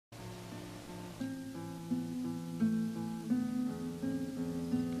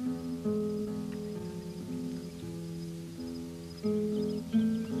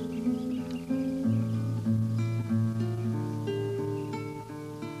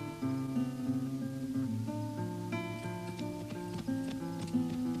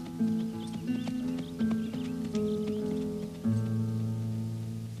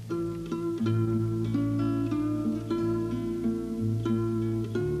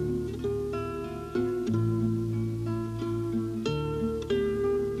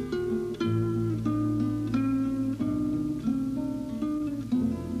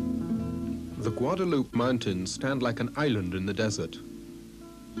Guadalupe Mountains stand like an island in the desert,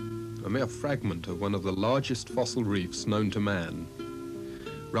 a mere fragment of one of the largest fossil reefs known to man.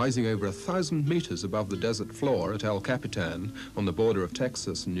 Rising over 1,000 meters above the desert floor at El Capitan, on the border of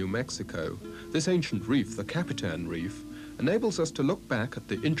Texas and New Mexico, this ancient reef, the Capitan Reef, enables us to look back at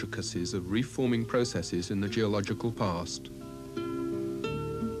the intricacies of reef-forming processes in the geological past.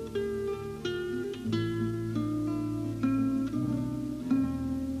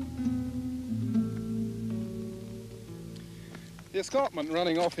 The escarpment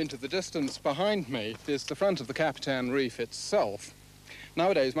running off into the distance behind me is the front of the Capitan Reef itself.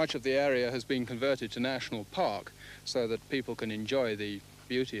 Nowadays, much of the area has been converted to national park so that people can enjoy the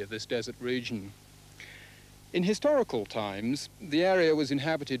beauty of this desert region. In historical times, the area was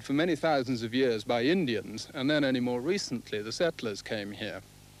inhabited for many thousands of years by Indians, and then only more recently the settlers came here.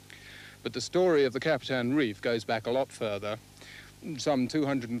 But the story of the Capitan Reef goes back a lot further, some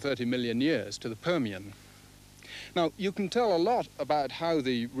 230 million years, to the Permian. Now, you can tell a lot about how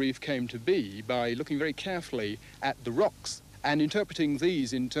the reef came to be by looking very carefully at the rocks and interpreting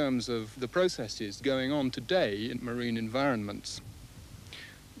these in terms of the processes going on today in marine environments.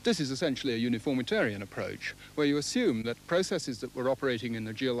 This is essentially a uniformitarian approach, where you assume that processes that were operating in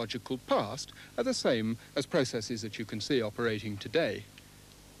the geological past are the same as processes that you can see operating today.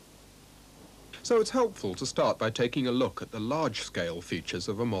 So it's helpful to start by taking a look at the large-scale features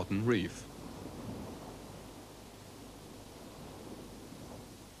of a modern reef.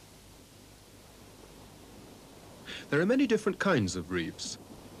 There are many different kinds of reefs,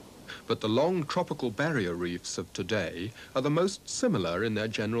 but the long tropical barrier reefs of today are the most similar in their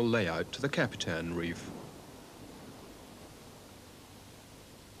general layout to the Capitan Reef.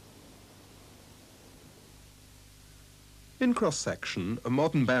 In cross-section, a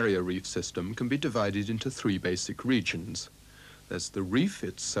modern barrier reef system can be divided into three basic regions. There's the reef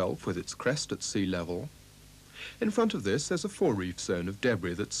itself with its crest at sea level. In front of this, there's a fore-reef zone of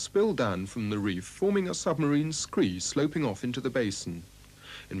debris that's spilled down from the reef, forming a submarine scree sloping off into the basin.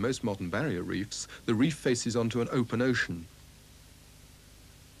 In most modern barrier reefs, the reef faces onto an open ocean.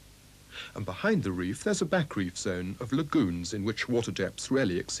 And behind the reef, there's a back reef zone of lagoons in which water depths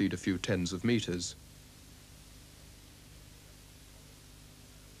rarely exceed a few tens of meters.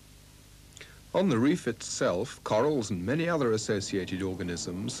 On the reef itself, corals and many other associated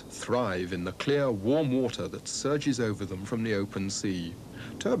organisms thrive in the clear, warm water that surges over them from the open sea.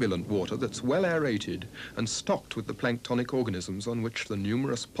 Turbulent water that's well aerated and stocked with the planktonic organisms on which the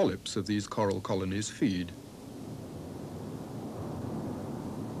numerous polyps of these coral colonies feed.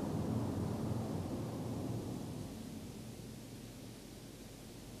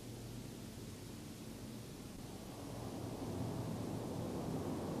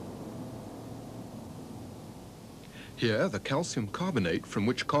 Here, the calcium carbonate from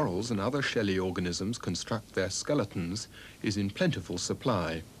which corals and other shelly organisms construct their skeletons is in plentiful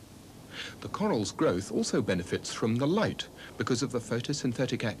supply. The coral's growth also benefits from the light because of the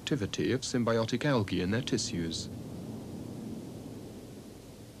photosynthetic activity of symbiotic algae in their tissues.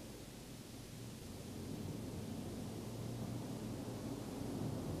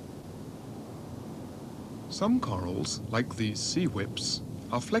 Some corals, like these sea whips,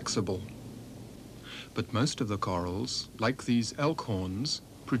 are flexible. But most of the corals, like these elk horns,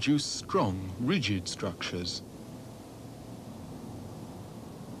 produce strong, rigid structures.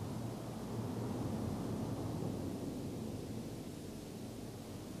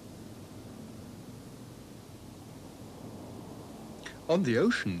 On the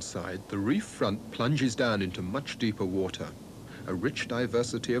ocean side, the reef front plunges down into much deeper water. A rich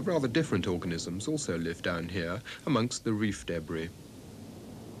diversity of rather different organisms also live down here amongst the reef debris.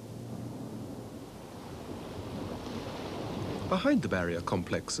 Behind the barrier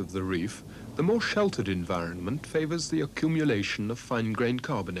complex of the reef, the more sheltered environment favors the accumulation of fine-grained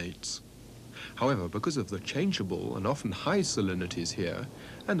carbonates. However, because of the changeable and often high salinities here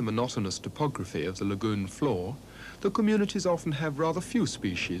and the monotonous topography of the lagoon floor, the communities often have rather few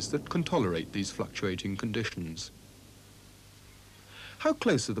species that can tolerate these fluctuating conditions. How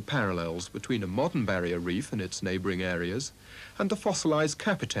close are the parallels between a modern barrier reef and its neighboring areas and the fossilized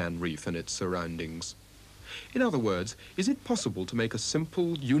Capitan Reef and its surroundings? In other words, is it possible to make a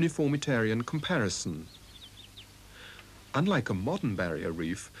simple uniformitarian comparison? Unlike a modern barrier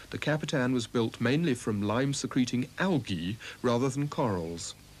reef, the Capitan was built mainly from lime-secreting algae rather than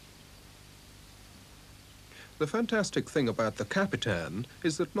corals. The fantastic thing about the Capitan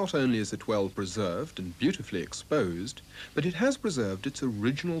is that not only is it well preserved and beautifully exposed, but it has preserved its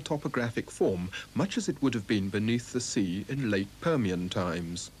original topographic form, much as it would have been beneath the sea in late Permian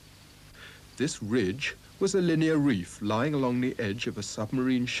times. This ridge was a linear reef lying along the edge of a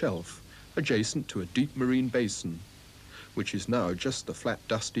submarine shelf adjacent to a deep marine basin, which is now just the flat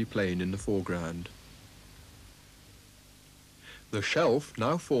dusty plain in the foreground. The shelf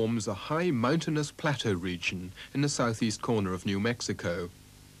now forms a high mountainous plateau region in the southeast corner of New Mexico.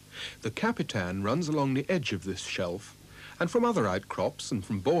 The Capitan runs along the edge of this shelf, and from other outcrops and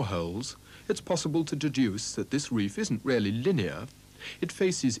from boreholes, it's possible to deduce that this reef isn't really linear. It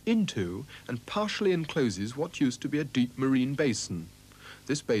faces into and partially encloses what used to be a deep marine basin.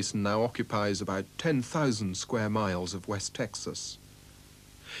 This basin now occupies about 10,000 square miles of West Texas.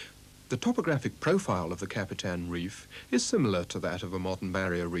 The topographic profile of the Capitan Reef is similar to that of a modern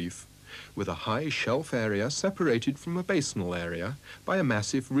barrier reef, with a high shelf area separated from a basinal area by a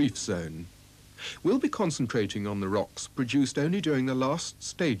massive reef zone. We'll be concentrating on the rocks produced only during the last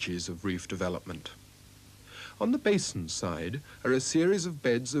stages of reef development. On the basin side are a series of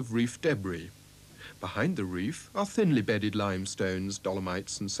beds of reef debris. Behind the reef are thinly bedded limestones,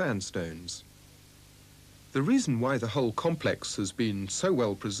 dolomites and sandstones. The reason why the whole complex has been so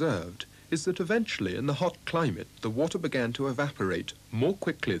well preserved is that eventually in the hot climate the water began to evaporate more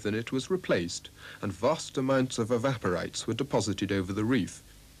quickly than it was replaced, and vast amounts of evaporites were deposited over the reef.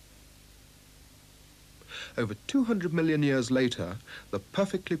 Over 200 million years later, the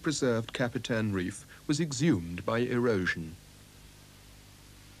perfectly preserved Capitan Reef was exhumed by erosion.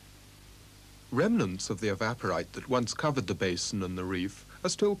 Remnants of the evaporite that once covered the basin and the reef are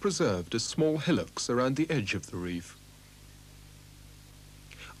still preserved as small hillocks around the edge of the reef.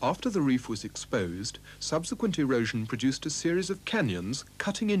 After the reef was exposed, subsequent erosion produced a series of canyons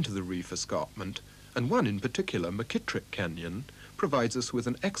cutting into the reef escarpment, and one in particular, McKittrick Canyon, provides us with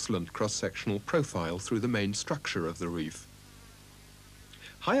an excellent cross-sectional profile through the main structure of the reef.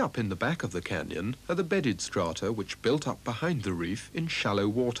 High up in the back of the canyon are the bedded strata which built up behind the reef in shallow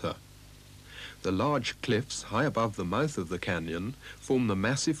water. The large cliffs high above the mouth of the canyon form the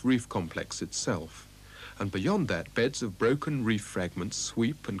massive reef complex itself, and beyond that beds of broken reef fragments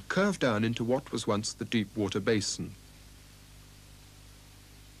sweep and curve down into what was once the deep water basin.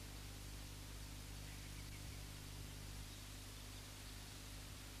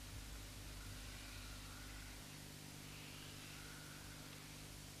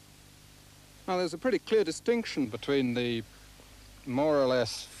 Now there's a pretty clear distinction between the more or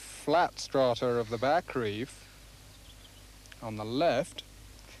less flat strata of the back reef on the left,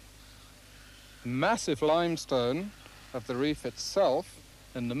 massive limestone of the reef itself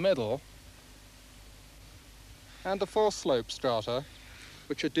in the middle, and the foreslope strata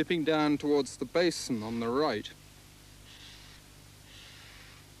which are dipping down towards the basin on the right.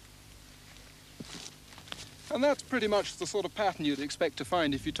 And that's pretty much the sort of pattern you'd expect to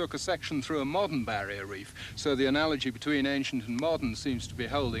find if you took a section through a modern barrier reef. So the analogy between ancient and modern seems to be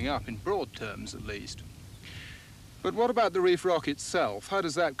holding up, in broad terms at least. But what about the reef rock itself? How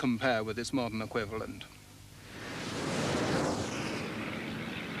does that compare with its modern equivalent?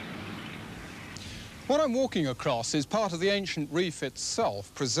 What I'm walking across is part of the ancient reef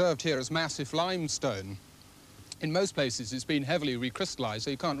itself, preserved here as massive limestone. In most places it's been heavily recrystallized, so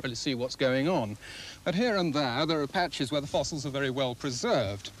you can't really see what's going on. But here and there are patches where the fossils are very well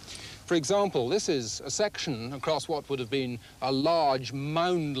preserved. For example, this is a section across what would have been a large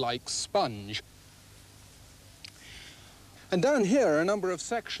mound-like sponge. And down here are a number of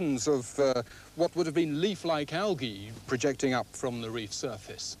sections of what would have been leaf-like algae projecting up from the reef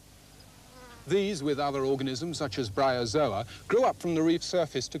surface. These, with other organisms such as bryozoa, grew up from the reef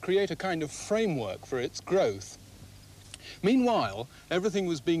surface to create a kind of framework for its growth. Meanwhile, everything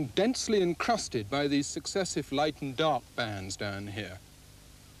was being densely encrusted by these successive light and dark bands down here.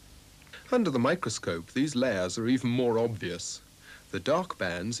 Under the microscope, these layers are even more obvious. The dark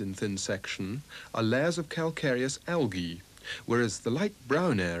bands in thin section are layers of calcareous algae, whereas the light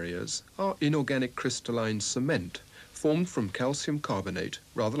brown areas are inorganic crystalline cement formed from calcium carbonate,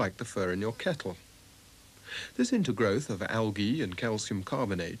 rather like the fur in your kettle. This intergrowth of algae and calcium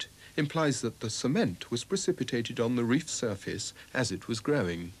carbonate implies that the cement was precipitated on the reef surface as it was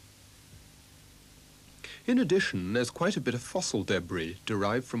growing. In addition, there's quite a bit of fossil debris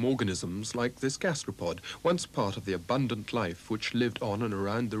derived from organisms like this gastropod, once part of the abundant life which lived on and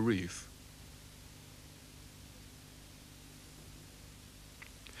around the reef.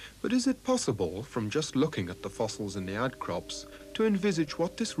 But is it possible, from just looking at the fossils in the outcrops, to envisage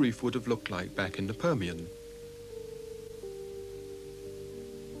what this reef would have looked like back in the Permian?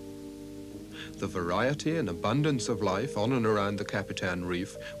 The variety and abundance of life on and around the Capitan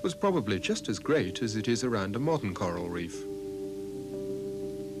Reef was probably just as great as it is around a modern coral reef.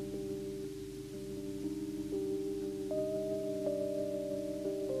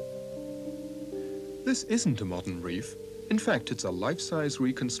 This isn't a modern reef. In fact, it's a life-size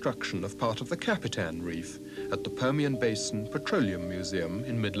reconstruction of part of the Capitan Reef at the Permian Basin Petroleum Museum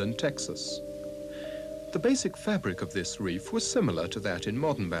in Midland, Texas. The basic fabric of this reef was similar to that in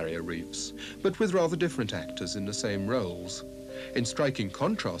modern barrier reefs, but with rather different actors in the same roles. In striking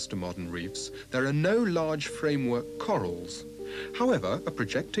contrast to modern reefs, there are no large framework corals. However, a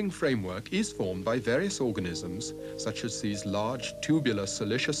projecting framework is formed by various organisms, such as these large tubular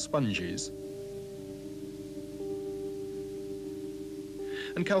siliceous sponges,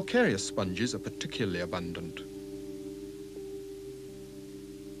 and calcareous sponges are particularly abundant.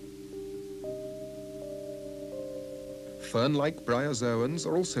 Fern-like bryozoans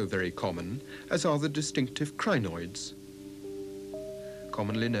are also very common, as are the distinctive crinoids,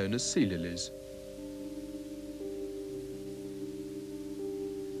 commonly known as sea lilies.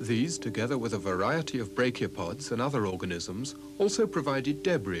 These, together with a variety of brachiopods and other organisms, also provided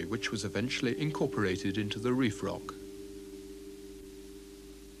debris which was eventually incorporated into the reef rock.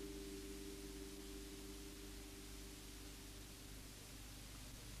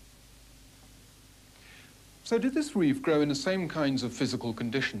 So did this reef grow in the same kinds of physical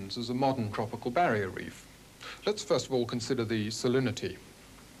conditions as a modern tropical barrier reef? Let's first of all consider the salinity.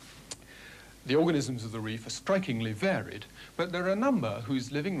 The organisms of the reef are strikingly varied, but there are a number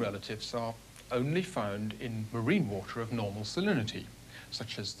whose living relatives are only found in marine water of normal salinity,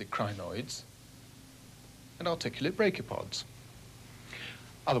 such as the crinoids and articulate brachiopods.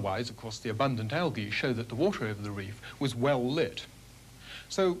 Otherwise, of course, the abundant algae show that the water over the reef was well lit.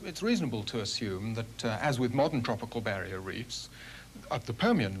 So it's reasonable to assume that, as with modern tropical barrier reefs, the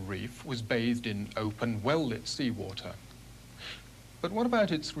Permian Reef was bathed in open, well-lit seawater. But what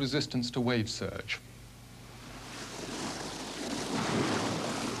about its resistance to wave surge?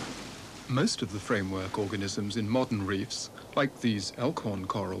 Most of the framework organisms in modern reefs, like these elkhorn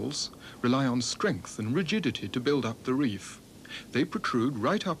corals, rely on strength and rigidity to build up the reef. They protrude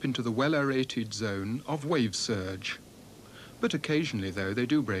right up into the well-aerated zone of wave surge. But occasionally, though, they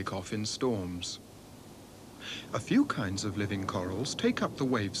do break off in storms. A few kinds of living corals take up the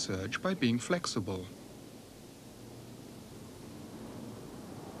wave surge by being flexible.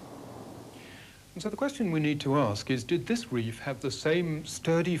 And so the question we need to ask is, did this reef have the same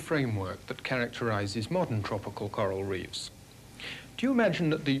sturdy framework that characterizes modern tropical coral reefs? Do you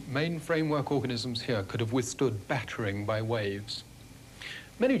imagine that the main framework organisms here could have withstood battering by waves?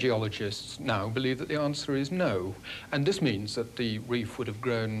 Many geologists now believe that the answer is no, and this means that the reef would have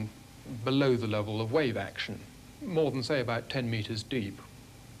grown below the level of wave action, more than, say, about 10 meters deep.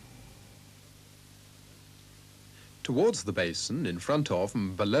 Towards the basin, in front of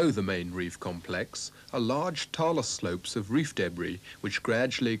and below the main reef complex, are large talus slopes of reef debris which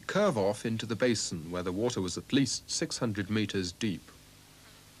gradually curve off into the basin where the water was at least 600 meters deep.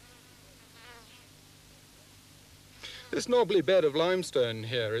 This knobbly bed of limestone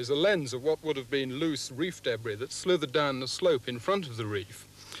here is a lens of what would have been loose reef debris that slithered down the slope in front of the reef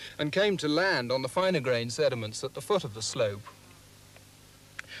and came to land on the finer-grained sediments at the foot of the slope.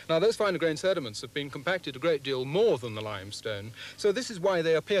 Now, those finer-grained sediments have been compacted a great deal more than the limestone, so this is why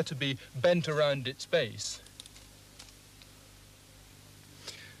they appear to be bent around its base.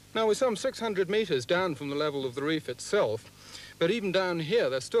 Now, we're some 600 meters down from the level of the reef itself, but even down here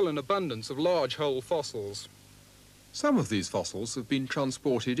there's still an abundance of large whole fossils. Some of these fossils have been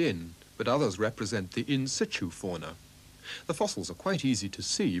transported in, but others represent the in situ fauna. The fossils are quite easy to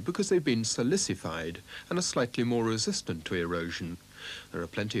see because they've been silicified and are slightly more resistant to erosion. There are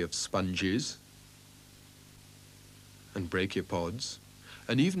plenty of sponges and brachiopods,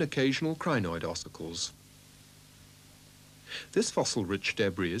 and even occasional crinoid ossicles. This fossil-rich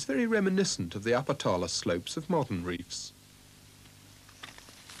debris is very reminiscent of the upper talus slopes of modern reefs.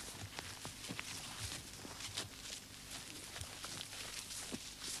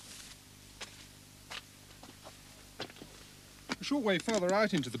 A short way further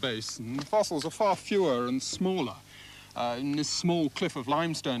out into the basin, the fossils are far fewer and smaller. In this small cliff of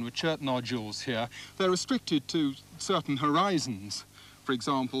limestone with chert nodules here, they're restricted to certain horizons. For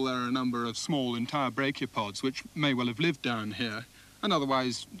example, there are a number of small entire brachiopods which may well have lived down here, and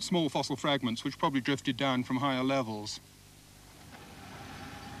otherwise small fossil fragments which probably drifted down from higher levels.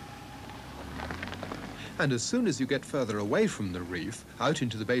 And as soon as you get further away from the reef, out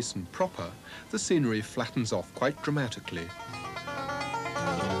into the basin proper, the scenery flattens off quite dramatically.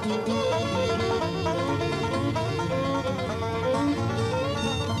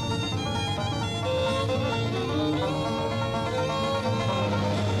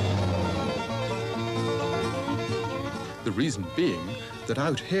 The reason being that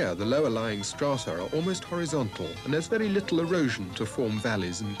out here the lower lying strata are almost horizontal and there's very little erosion to form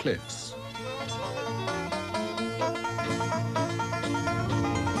valleys and cliffs.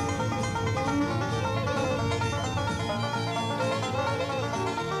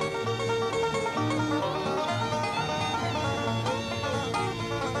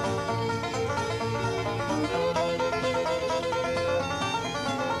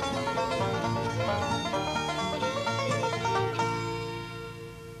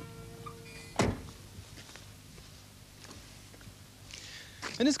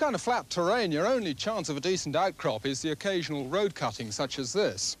 In this kind of flat terrain, your only chance of a decent outcrop is the occasional road cutting such as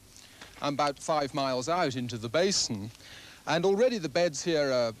this. I'm about 5 miles out into the basin, and already the beds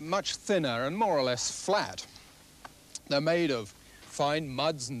here are much thinner and more or less flat. They're made of fine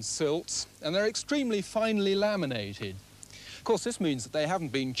muds and silts, and they're extremely finely laminated. Of course, this means that they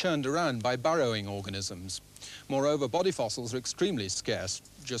haven't been churned around by burrowing organisms. Moreover, body fossils are extremely scarce,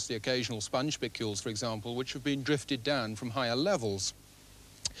 just the occasional sponge spicules, for example, which have been drifted down from higher levels.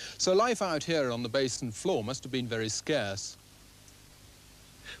 So life out here on the basin floor must have been very scarce.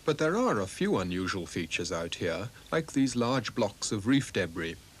 But there are a few unusual features out here, like these large blocks of reef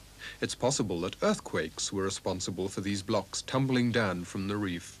debris. It's possible that earthquakes were responsible for these blocks tumbling down from the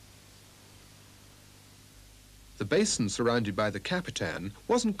reef. The basin surrounded by the Capitan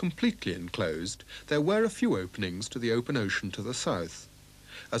wasn't completely enclosed. There were a few openings to the open ocean to the south.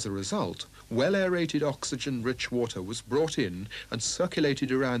 As a result, well-aerated oxygen-rich water was brought in and circulated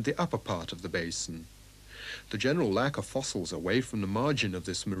around the upper part of the basin. The general lack of fossils away from the margin of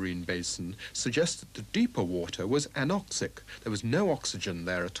this marine basin suggests that the deeper water was anoxic. There was no oxygen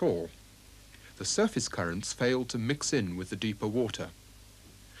there at all. The surface currents failed to mix in with the deeper water.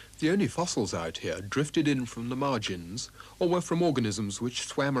 The only fossils out here drifted in from the margins or were from organisms which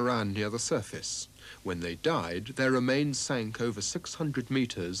swam around near the surface. When they died, their remains sank over 600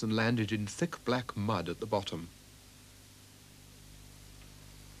 meters and landed in thick black mud at the bottom.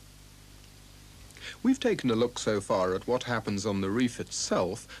 We've taken a look so far at what happens on the reef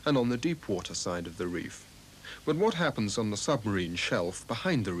itself and on the deep water side of the reef. But what happens on the submarine shelf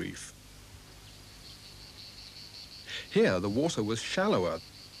behind the reef? Here the water was shallower,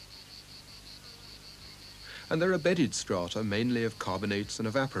 and there are bedded strata mainly of carbonates and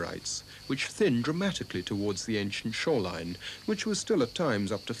evaporites, which thin dramatically towards the ancient shoreline, which was still at times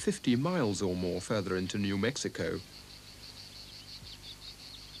up to 50 miles or more further into New Mexico.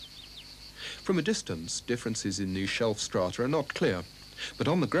 From a distance, differences in these shelf strata are not clear, but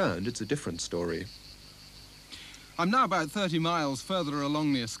on the ground it's a different story. I'm now about 30 miles further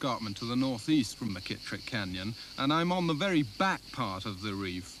along the escarpment to the northeast from McKittrick Canyon, and I'm on the very back part of the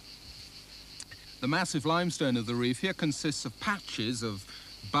reef. The massive limestone of the reef here consists of patches of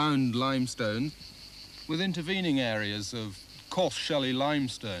bound limestone with intervening areas of coarse shelly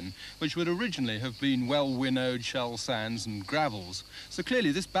limestone, which would originally have been well-winnowed shell sands and gravels. So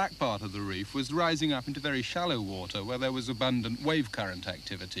clearly this back part of the reef was rising up into very shallow water where there was abundant wave current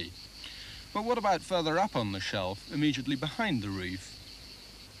activity. But what about further up on the shelf, immediately behind the reef?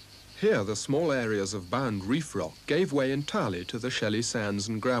 Here the small areas of bound reef rock gave way entirely to the shelly sands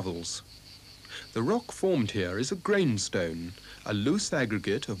and gravels. The rock formed here is a grainstone, a loose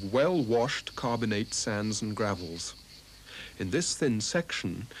aggregate of well-washed carbonate sands and gravels. In this thin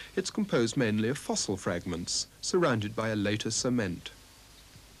section, it's composed mainly of fossil fragments, surrounded by a later cement.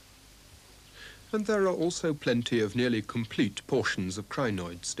 And there are also plenty of nearly complete portions of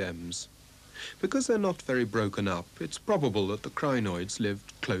crinoid stems. Because they're not very broken up, it's probable that the crinoids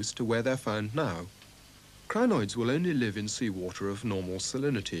lived close to where they're found now. Crinoids will only live in seawater of normal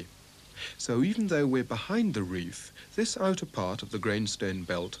salinity. So even though we're behind the reef, this outer part of the grainstone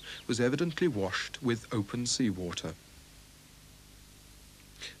belt was evidently washed with open seawater.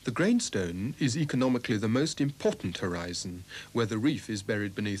 The grainstone is economically the most important horizon, where the reef is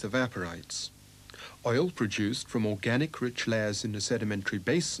buried beneath evaporites. Oil produced from organic rich layers in the sedimentary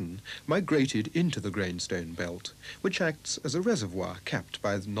basin migrated into the grainstone belt, which acts as a reservoir capped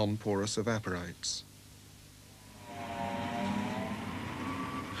by the non-porous evaporites.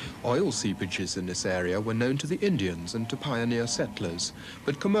 Oil seepages in this area were known to the Indians and to pioneer settlers,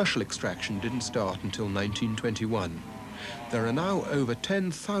 but commercial extraction didn't start until 1921. There are now over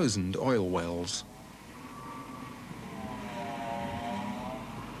 10,000 oil wells.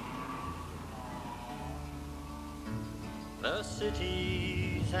 The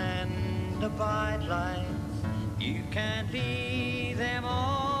cities and the bright lights, you can't leave them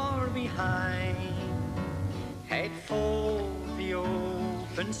all behind. Head for the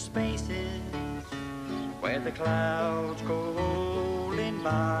open spaces where the clouds go rolling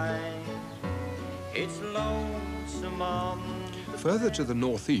by. It's lonesome on the Further to the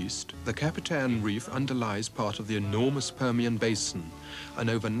northeast, the Capitan Reef underlies part of the enormous Permian Basin, and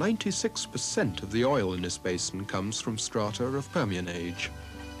over 96% of the oil in this basin comes from strata of Permian age.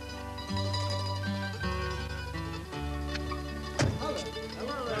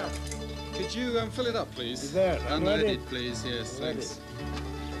 Could you fill it up, please? Is that Unload ready? it, please. Yes, Ready. thanks.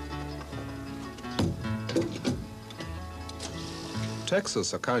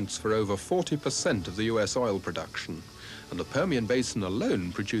 Texas accounts for over 40% of the US oil production, and the Permian Basin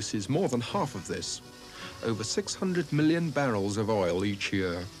alone produces more than half of this. over 600 million barrels of oil each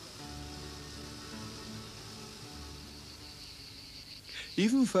year.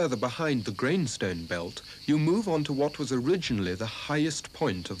 Even further behind the Grainstone Belt, you move on to what was originally the highest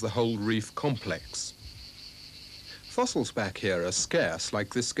point of the whole reef complex. Fossils back here are scarce,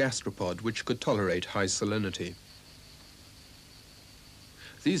 like this gastropod, which could tolerate high salinity.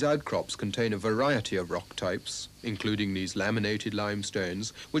 These outcrops contain a variety of rock types, including these laminated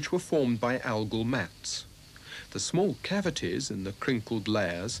limestones, which were formed by algal mats. The small cavities in the crinkled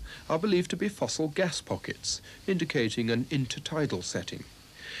layers are believed to be fossil gas pockets, indicating an intertidal setting.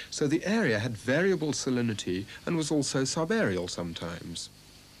 So the area had variable salinity and was also subaerial sometimes.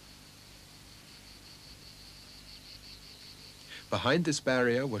 Behind this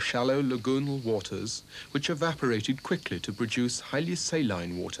barrier were shallow lagoonal waters, which evaporated quickly to produce highly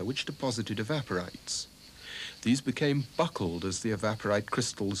saline water, which deposited evaporites. These became buckled as the evaporite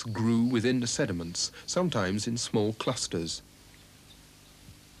crystals grew within the sediments, sometimes in small clusters.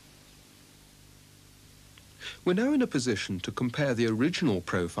 We're now in a position to compare the original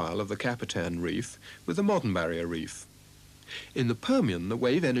profile of the Capitan Reef with the modern barrier reef. In the Permian, the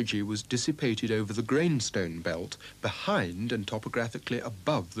wave energy was dissipated over the Grainstone Belt, behind and topographically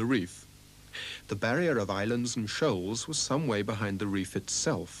above the reef. The barrier of islands and shoals was some way behind the reef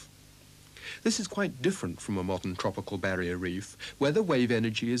itself. This is quite different from a modern tropical barrier reef, where the wave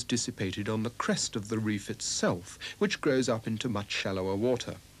energy is dissipated on the crest of the reef itself, which grows up into much shallower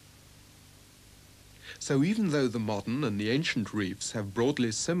water. So even though the modern and the ancient reefs have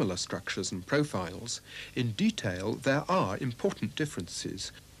broadly similar structures and profiles, in detail there are important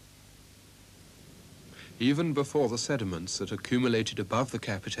differences. Even before the sediments that accumulated above the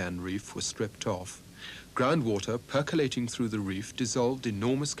Capitan Reef were stripped off, groundwater percolating through the reef dissolved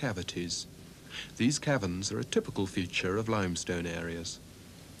enormous cavities. These caverns are a typical feature of limestone areas.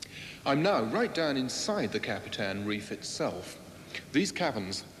 I'm now right down inside the Capitan Reef itself. These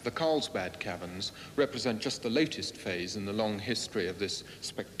caverns, the Carlsbad caverns, represent just the latest phase in the long history of this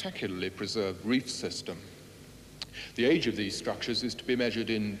spectacularly preserved reef system. The age of these structures is to be measured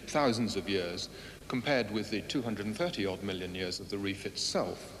in thousands of years, compared with the 230-odd million years of the reef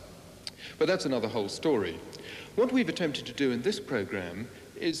itself. But that's another whole story. What we've attempted to do in this program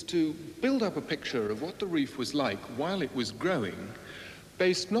is to build up a picture of what the reef was like while it was growing,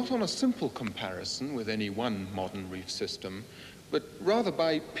 based not on a simple comparison with any one modern reef system, but rather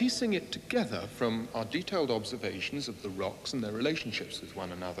by piecing it together from our detailed observations of the rocks and their relationships with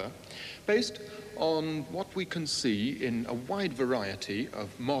one another, based on what we can see in a wide variety of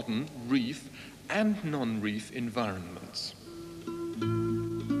modern reef and non-reef environments.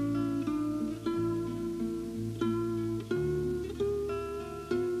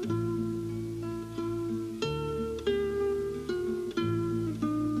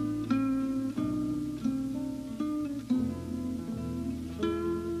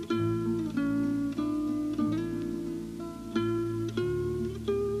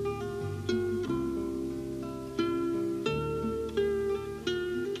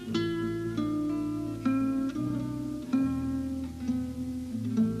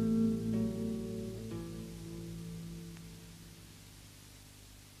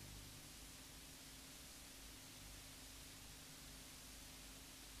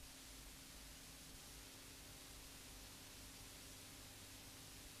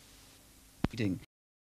 Reading